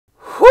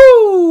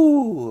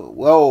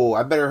whoa,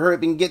 I better hurry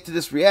up and get to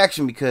this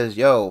reaction because,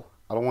 yo,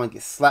 I don't want to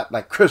get slapped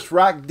like Chris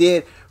Rock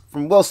did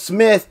from Will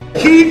Smith.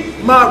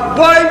 Keep my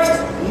wife's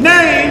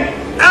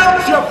name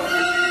out your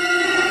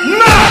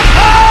mouth!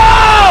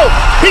 Oh!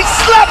 He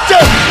slapped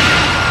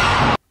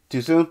her!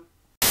 Too soon?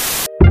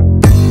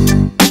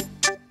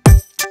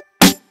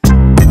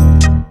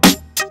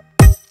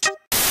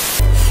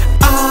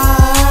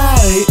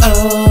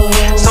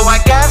 So I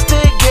got to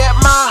get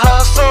my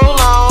hustle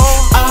on.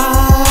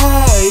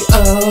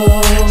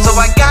 So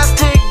I got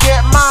to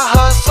get my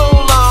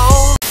hustle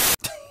on.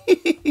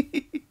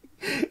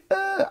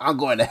 I'm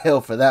going to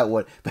hell for that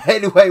one. But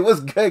anyway,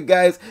 what's good,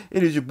 guys?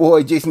 It is your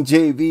boy Jason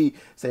JV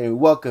saying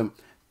welcome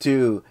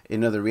to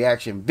another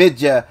reaction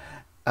video.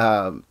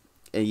 And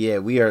yeah,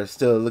 we are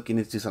still looking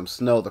into some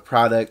Snow the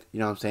product. You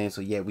know what I'm saying?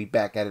 So yeah, we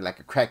back at it like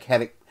a crack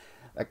addict.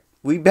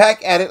 We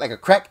back at it like a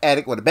crack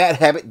addict with a bad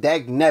habit.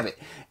 Dag nabbit.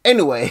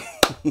 Anyway,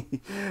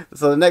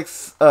 so the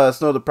next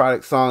Snow the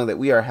product song that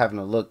we are having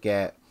a look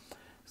at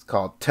is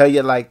called Tell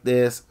You Like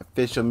This,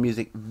 official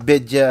music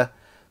video.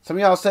 Some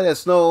of y'all said that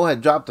Snow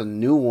had dropped a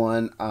new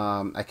one.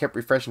 I kept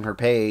refreshing her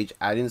page.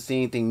 I didn't see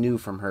anything new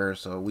from her,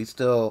 so we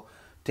still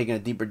taking a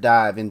deeper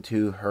dive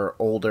into her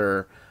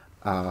older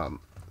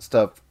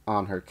stuff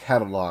on her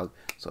catalog.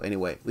 So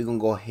anyway, we're gonna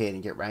go ahead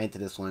and get right into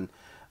this one.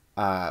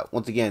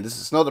 Once again, this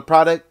is Snow the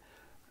product.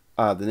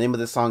 The name of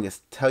the song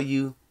is Tell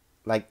You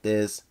Like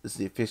This. This is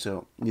the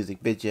official music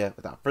video.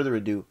 Without further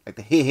ado, like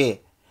the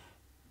hit.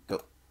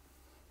 Go.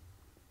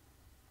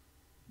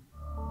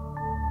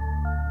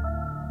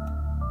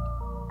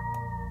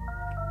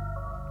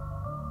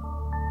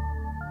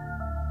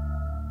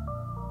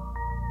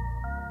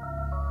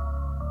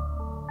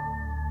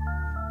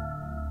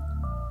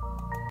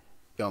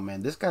 Yo,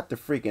 man, this got the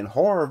freaking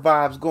horror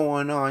vibes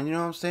going on, you know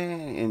what I'm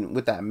saying? And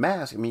with that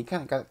mask, I mean, you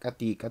kind of got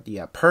the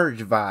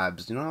Purge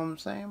vibes, you know what I'm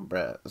saying?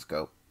 Bruh, let's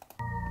go.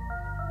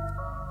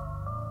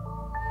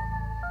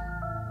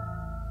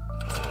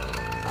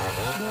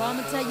 Well,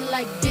 I'ma tell you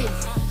like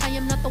this. I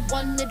am not the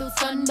one, little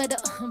son.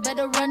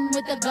 Better run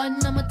with a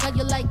gun. I'ma tell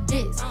you like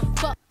this.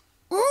 Fuck.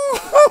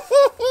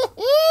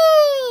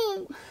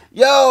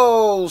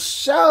 Yo,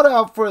 shout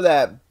out for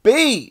that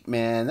beat,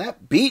 man.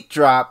 That beat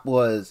drop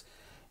was...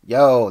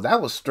 Yo,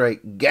 that was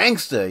straight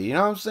gangster, you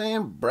know what I'm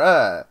saying?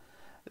 Bruh.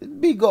 This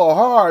beat go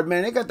hard,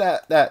 man. They got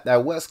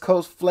that West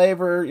Coast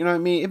flavor, you know what I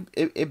mean?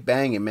 It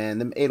banging, man.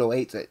 Them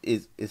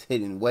 808s is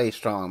hitting way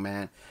strong,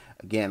 man.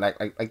 Again,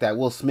 like that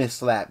Will Smith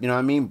slap, you know what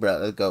I mean?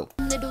 Bruh, let's go.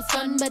 Little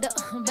son,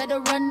 better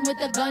run with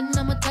a gun.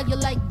 I'ma tell you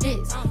like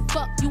this.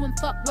 Fuck you and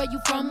fuck where you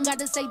from.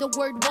 Gotta say the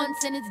word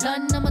once and it's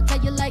done. I'ma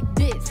tell you like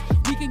this.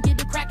 We can get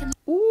the crackin'.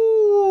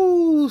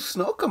 Ooh,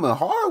 Snow coming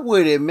hard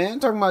with it,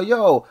 man. Talking about,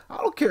 yo, I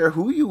don't care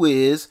who you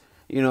is,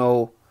 you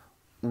know,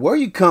 where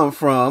you come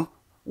from,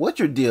 what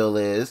your deal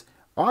is.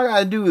 All I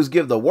gotta do is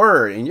give the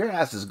word, and your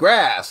ass is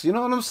grass. You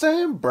know what I'm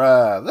saying?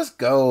 Bruh, let's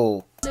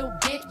go. Little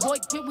bit, boy,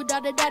 quit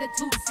without an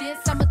attitude, sis.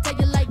 I'ma tell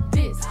you like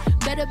this.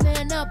 Better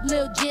man up,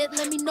 lil' jit.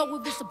 Let me know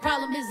if it's a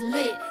problem, is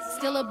lit.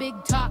 Still a big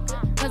talk,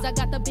 cause I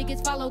got the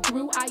biggest follow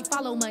through. I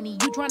follow money.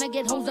 You tryna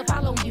get hoes to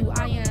follow you.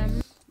 I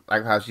am.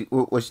 Like how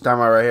what she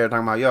talking about right here,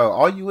 talking about, yo,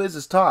 all you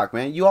is talk,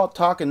 man. You all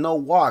talk and no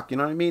walk, you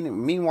know what I mean?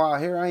 And meanwhile,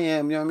 here I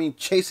am, you know what I mean,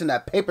 chasing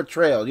that paper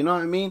trail, you know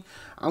what I mean?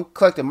 I'm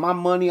collecting my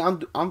money, I'm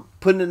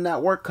putting in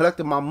that work,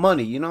 collecting my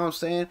money, you know what I'm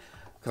saying?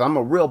 Because I'm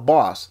a real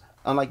boss,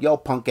 unlike your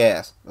punk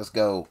ass. Let's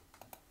go.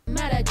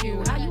 Mad at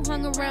you, how you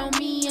hung around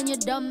me and your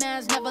dumb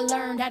ass never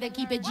learned how to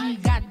keep it G.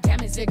 God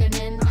damn it,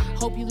 sickening.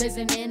 Hope you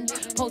listening.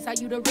 Post how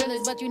you the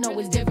realest, but you know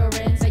it's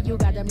different. Say you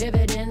got them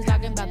dividends,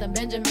 talking about them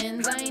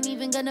Benjamins. I ain't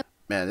even gonna.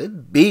 Man, this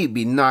beat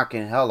be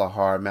knocking hella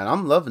hard, man.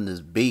 I'm loving this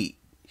beat.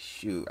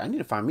 Shoot, I need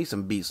to find me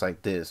some beats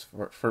like this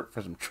for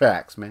some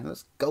tracks, man.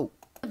 Let's go.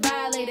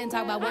 Violate and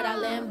talk about what I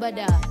learned, but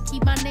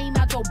keep my name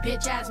out your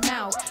bitch ass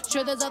mouth.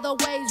 Sure, there's other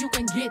ways you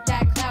can get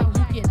that clout.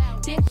 You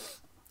can.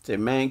 Say,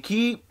 man,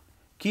 keep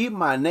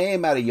my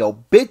name out of your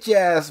bitch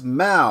ass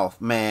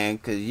mouth, man.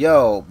 Cause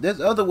yo, there's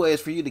other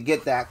ways for you to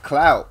get that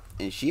clout,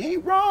 and she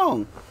ain't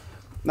wrong.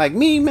 Like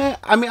me, man.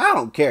 I mean, I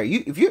don't care.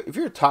 If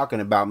you're talking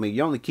about me,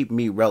 you only keep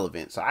me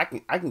relevant. So I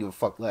can give a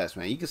fuck less,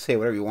 man. You can say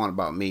whatever you want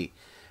about me,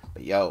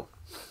 but yo,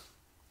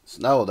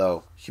 Snow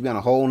though, she be on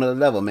a whole nother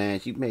level, man.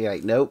 She be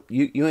like, nope,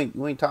 you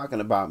ain't talking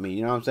about me.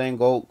 You know what I'm saying?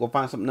 Go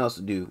find something else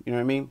to do. You know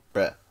what I mean,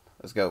 bruh?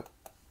 Let's go.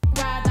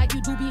 Ride like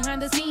you do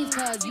behind the scenes,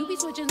 cause you be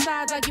switching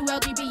sides like you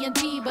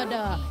LGBT, but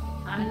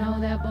I know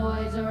that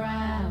boy's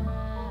around.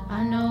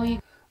 I know you.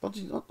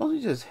 Don't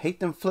you just hate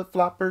them flip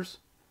floppers?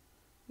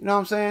 You know what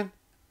I'm saying?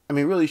 I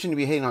mean, really, you shouldn't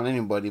be hating on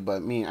anybody, but I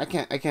mean, I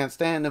can't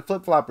stand the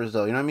flip floppers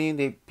though. You know what I mean?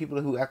 They people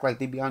who act like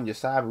they be on your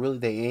side, but really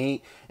they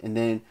ain't. And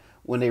then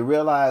when they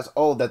realize,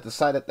 oh, that the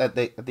side that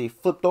they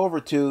flipped over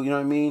to, you know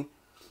what I mean,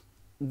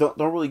 don't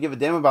really give a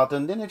damn about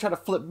them. Then they try to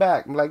flip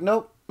back. I'm like,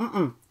 nope,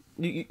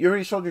 you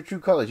already showed your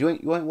true colors. You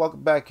ain't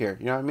welcome back here.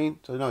 You know what I mean?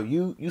 So no,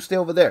 you stay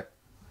over there.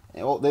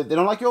 And, well, they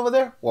don't like you over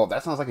there. Well,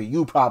 that sounds like a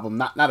you problem,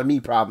 not a me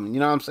problem. You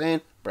know what I'm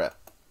saying, bruh?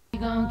 We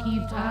gon'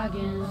 keep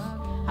talking.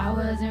 I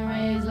wasn't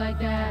raised like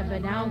that,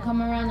 but now I'm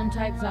coming around them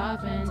types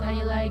often. Tell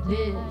you like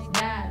this,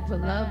 that, for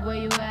love where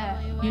you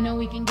at. You know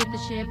we can get the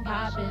shit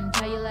poppin'.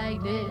 Tell you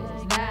like this,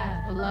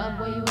 that, for love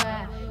where you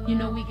at. You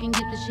know we can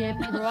get the shit.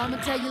 Bro, I'ma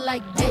tell you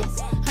like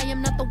this. I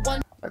am not the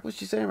one. Like what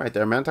she's saying right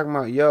there, man. I'm talking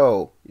about,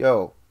 yo,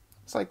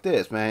 it's like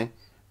this, man.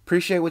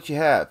 Appreciate what you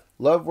have.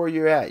 Love where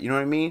you're at. You know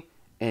what I mean?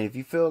 And if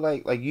you feel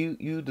like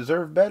you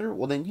deserve better,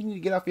 well, then you need to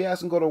get off your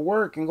ass and go to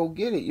work and go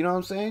get it. You know what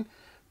I'm saying?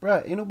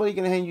 Bruh, ain't nobody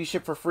gonna hand you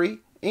shit for free.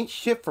 Ain't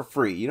shit for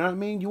free. You know what I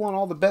mean? You want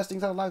all the best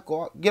things out of life,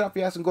 go out, get off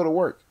your ass and go to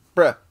work.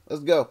 Bruh,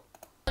 let's go.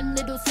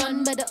 Little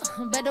son,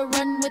 better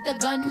run with a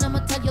gun.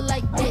 I'ma tell you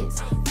like this.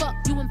 Fuck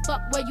you and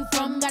fuck where you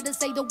from. Gotta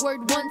say the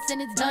word once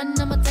and it's done.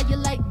 I'ma tell you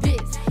like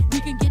this.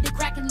 We can get it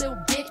crackin', little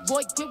bitch.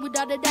 Boy, quit with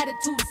all that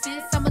attitude,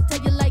 sis. I'ma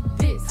tell you like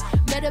this.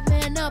 Better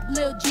man up,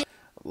 little J.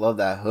 Love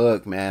that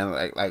hook, man.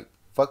 Like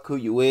fuck who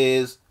you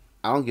is.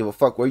 I don't give a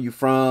fuck where you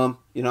from.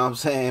 You know what I'm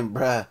saying,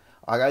 bruh?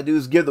 All I gotta do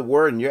is give the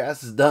word and your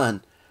ass is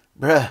done,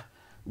 bruh.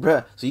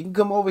 So you can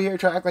come over here and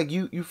try to act like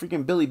you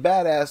freaking Billy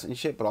Badass and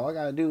shit, but all I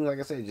gotta do, like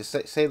I said, just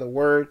say the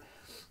word,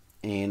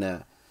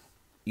 and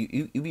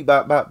you be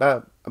about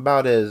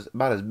as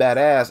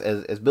badass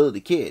as Billy the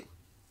Kid.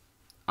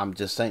 I'm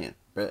just saying,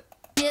 bruh.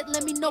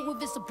 Let me know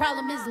if it's a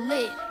problem, is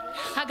lit.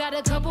 I got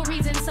a couple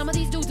reasons. Some of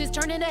these dudes is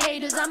turning to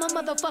haters. I'm a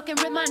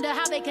motherfucking reminder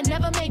how they can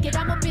never make it.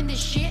 I'm up in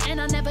this shit and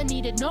I never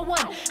needed no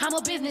one. I'm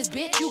a business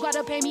bitch, you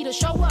gotta pay me to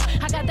show up.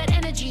 I got that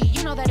energy,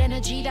 you know that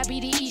energy, that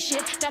BDE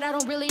shit. That I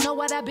don't really know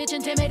why that bitch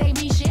intimidate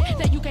me shit.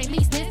 That you can't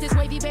lease this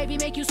wavy baby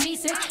make you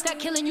seasick. That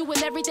killing you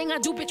with everything I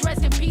do, bitch,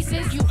 rest in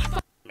pieces. You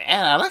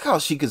man, I like how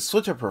she could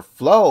switch up her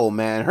flow,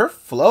 man. Her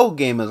flow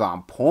game is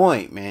on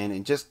point, man,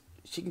 and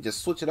she can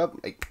just switch it up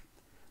like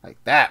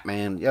that,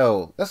 man.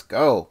 Yo, let's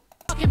go.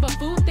 Fucking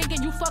buffoon,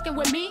 thinking you fucking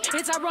with me.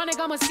 It's ironic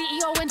I'm a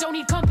CEO and don't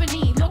need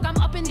company. Look, I'm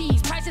up in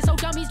these prices, so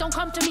dummies don't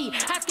come to me.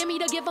 Asking me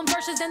to give them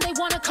verses, then they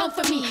wanna come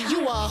for me.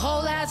 You a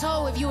whole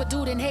asshole if you a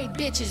dude and hate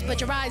bitches, but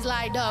your eyes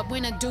light up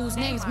when a dude's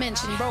name's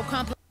mentioned. Bro,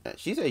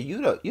 she said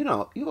you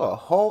a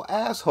whole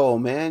asshole,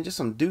 man. Just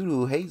some dude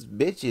who hates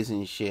bitches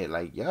and shit.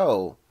 Like,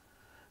 yo,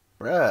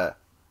 bruh.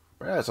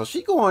 So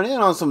she going in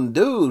on some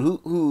dude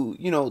who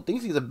you know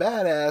thinks he's a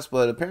badass,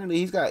 but apparently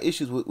he's got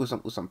issues with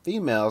some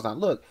females. Now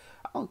look,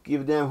 I don't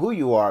give a damn who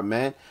you are,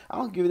 man. I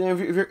don't give a damn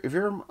if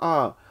you're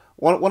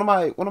one of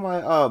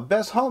my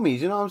best homies.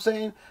 You know what I'm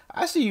saying?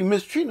 I see you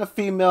mistreating a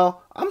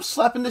female, I'm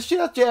slapping the shit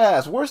out your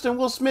ass. Worse than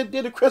Will Smith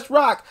did to Chris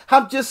Rock.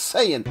 I'm just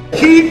saying.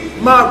 Keep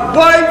my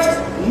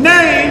wife's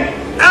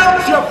name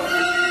out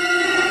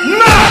your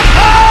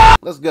mouth.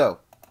 Let's go.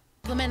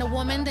 compliment a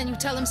woman, then you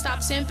tell him stop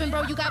simping.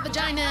 Bro, you got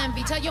vagina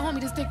envy. Tell your homie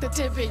to stick the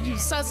tip in. You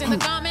sus in the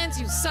comments,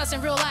 you sus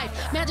in real life.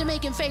 Imagine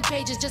making fake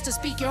pages just to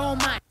speak your own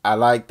mind. I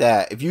like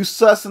that. If you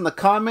sus in the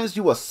comments,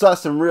 you a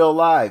sus in real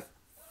life.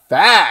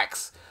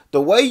 Facts.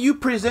 The way you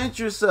present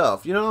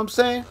yourself, you know what I'm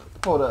saying?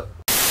 Hold up.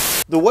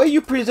 The way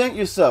you present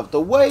yourself, the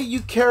way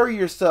you carry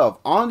yourself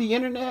on the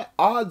internet,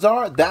 odds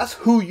are that's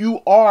who you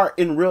are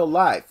in real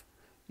life.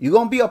 You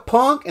gonna be a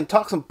punk and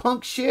talk some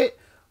punk shit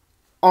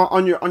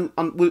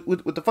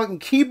with the fucking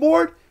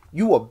keyboard?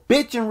 You a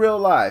bitch in real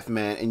life,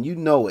 man, and you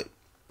know it,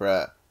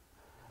 bruh.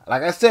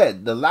 Like I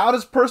said, the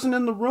loudest person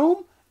in the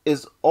room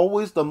is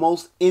always the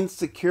most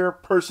insecure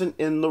person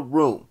in the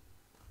room.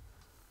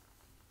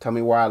 Tell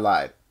me where I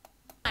lied.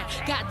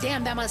 God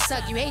damn, that must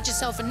suck. You hate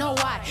yourself and know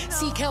why.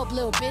 Seek help,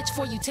 little bitch,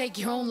 before you take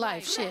your own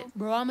life. Shit,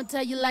 bro, I'ma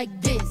tell you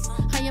like this.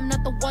 I am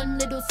not the one,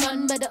 little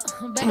son. Better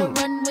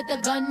run with a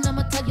gun.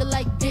 I'ma tell you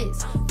like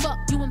this. Fuck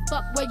you and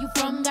fuck where you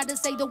from. Gotta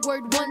say the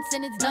word once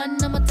and it's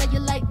done. I'ma tell you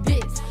like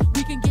this.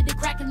 We can get it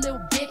cracking, little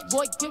bitch.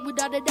 Boy, quit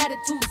with all that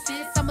attitude,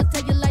 sis. I'ma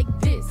tell you like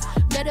this.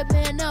 Better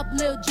man up,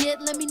 little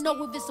jit. Let me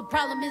know if it's a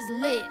problem, it's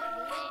lit.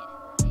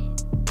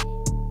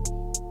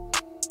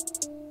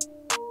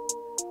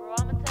 Bro,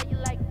 I'ma tell you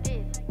like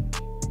this.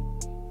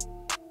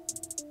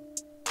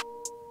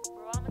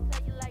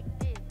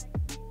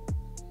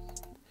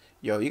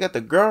 Yo, you got the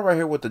girl right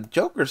here with the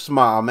Joker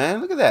smile, man.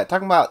 Look at that.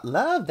 Talking about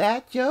love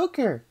that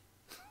Joker.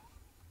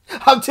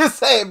 I'm just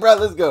saying, bro.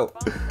 Let's go.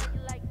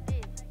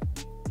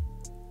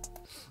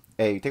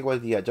 Hey, take away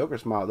the Joker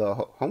smile,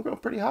 though.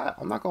 Homegirl pretty hot.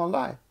 I'm not going to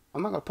lie.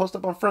 I'm not going to post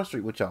up on Front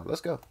Street with y'all.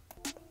 Let's go.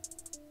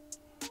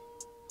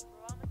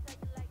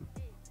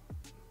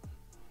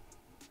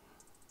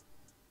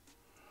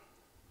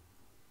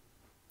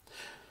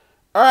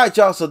 All right,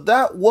 y'all. So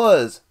that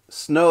was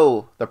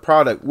Snow, the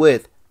product,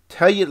 with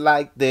Tell You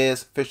Like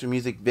This official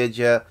music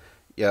video.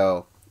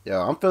 Yo,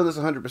 I'm feeling this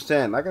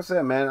 100%. Like I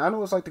said, man, I know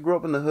what it's like to grow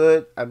up in the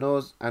hood. I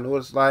know what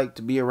it's like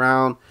to be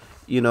around,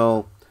 you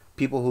know,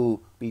 people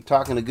who be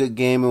talking a good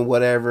game and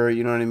whatever.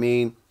 You know what I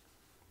mean?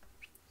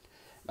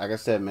 Like I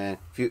said, man,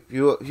 if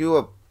you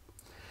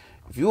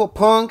a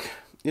punk,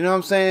 you know what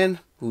I'm saying,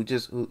 who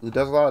does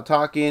a lot of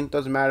talking,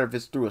 doesn't matter if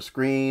it's through a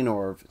screen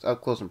or if it's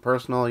up close and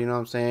personal. You know what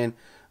I'm saying?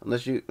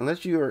 Unless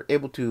you are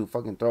able to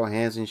fucking throw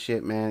hands and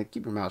shit, man,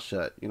 keep your mouth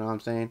shut. You know what I'm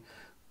saying?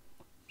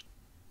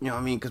 You know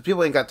what I mean? Because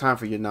people ain't got time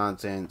for your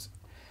nonsense.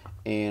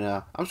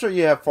 And I'm sure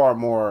you have far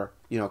more,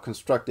 you know,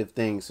 constructive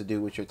things to do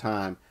with your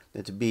time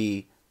than to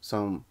be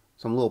some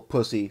little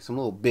pussy, some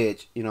little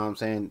bitch, you know what I'm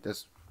saying,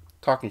 that's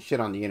talking shit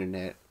on the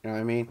internet, you know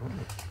what I mean?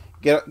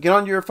 Get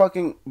on your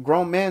fucking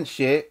grown man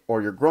shit,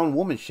 or your grown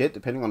woman shit,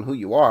 depending on who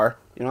you are,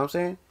 you know what I'm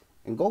saying?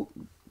 And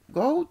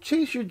go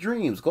chase your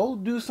dreams. Go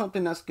do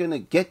something that's gonna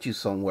get you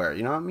somewhere,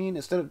 you know what I mean?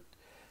 Instead of,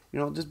 you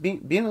know, just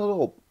being a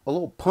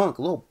little punk,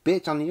 a little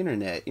bitch on the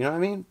internet, you know what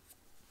I mean?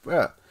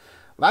 Bruh,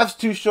 life's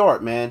too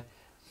short, man.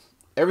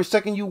 Every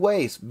second you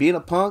waste being a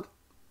punk,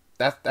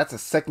 that's a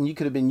second you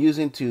could have been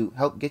using to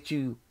help get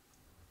you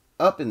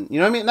up, and you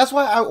know what I mean? That's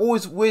why I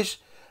always wish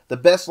the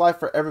best life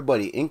for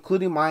everybody,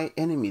 including my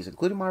enemies,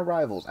 including my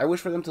rivals. I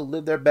wish for them to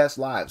live their best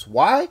lives.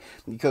 Why?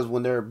 Because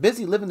when they're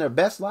busy living their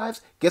best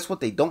lives, guess what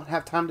they don't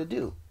have time to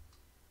do?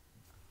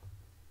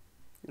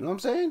 You know what I'm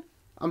saying?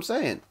 I'm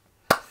saying.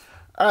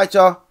 Alright,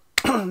 y'all.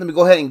 Let me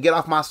go ahead and get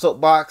off my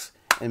soapbox.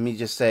 And me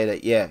just say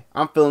that, yeah,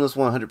 I'm feeling this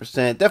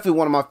 100%. Definitely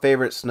one of my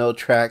favorite Snow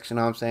tracks, you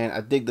know what I'm saying?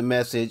 I dig the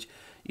message,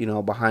 you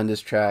know, behind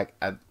this track.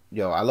 I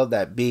love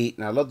that beat.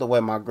 And I love the way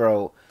my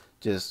girl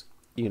just,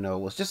 you know,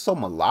 was just so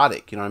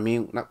melodic, you know what I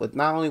mean?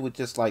 Not only with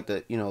just like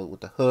the, you know,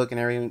 with the hook and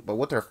everything, but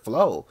with her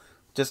flow.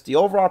 Just the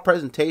overall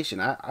presentation.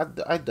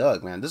 I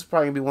dug, man. This is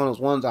probably going to be one of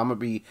those ones I'm going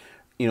to be,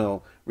 you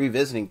know,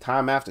 revisiting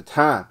time after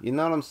time. You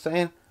know what I'm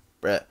saying?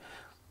 Bruh.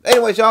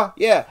 Anyways, y'all,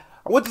 yeah.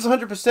 I went this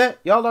 100%.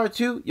 Y'all are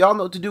too. Y'all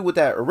know what to do with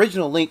that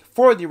original link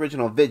for the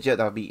original video.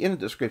 That'll be in the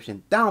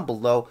description down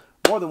below.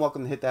 More than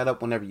welcome to hit that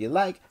up whenever you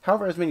like.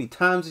 However, as many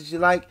times as you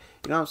like.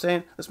 You know what I'm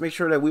saying? Let's make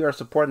sure that we are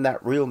supporting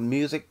that real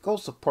music. Go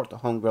support the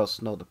homegirl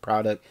Snow, the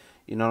product.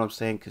 You know what I'm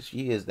saying? Because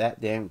she is that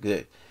damn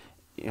good.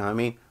 You know what I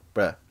mean?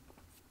 Bruh.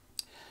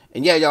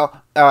 And yeah,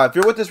 y'all. If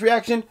you're with this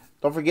reaction,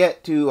 don't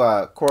forget to,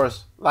 of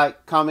course,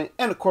 like, comment,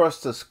 and of course,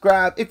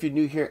 subscribe if you're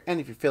new here. And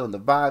if you're feeling the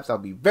vibes, that'll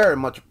be very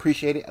much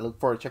appreciated. I look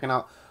forward to checking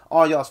out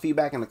all y'all's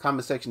feedback in the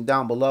comment section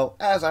down below,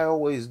 as I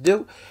always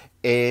do.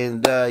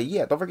 And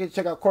yeah, don't forget to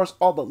check out, of course,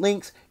 all the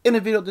links in the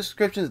video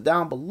descriptions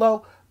down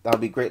below. That'll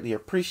be greatly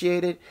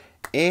appreciated.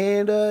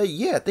 And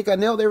yeah, I think I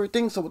nailed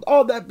everything. So with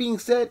all that being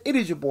said, it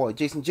is your boy,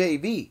 Jason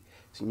JV.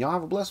 So y'all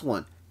have a blessed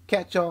one.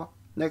 Catch y'all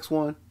next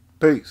one.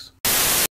 Peace.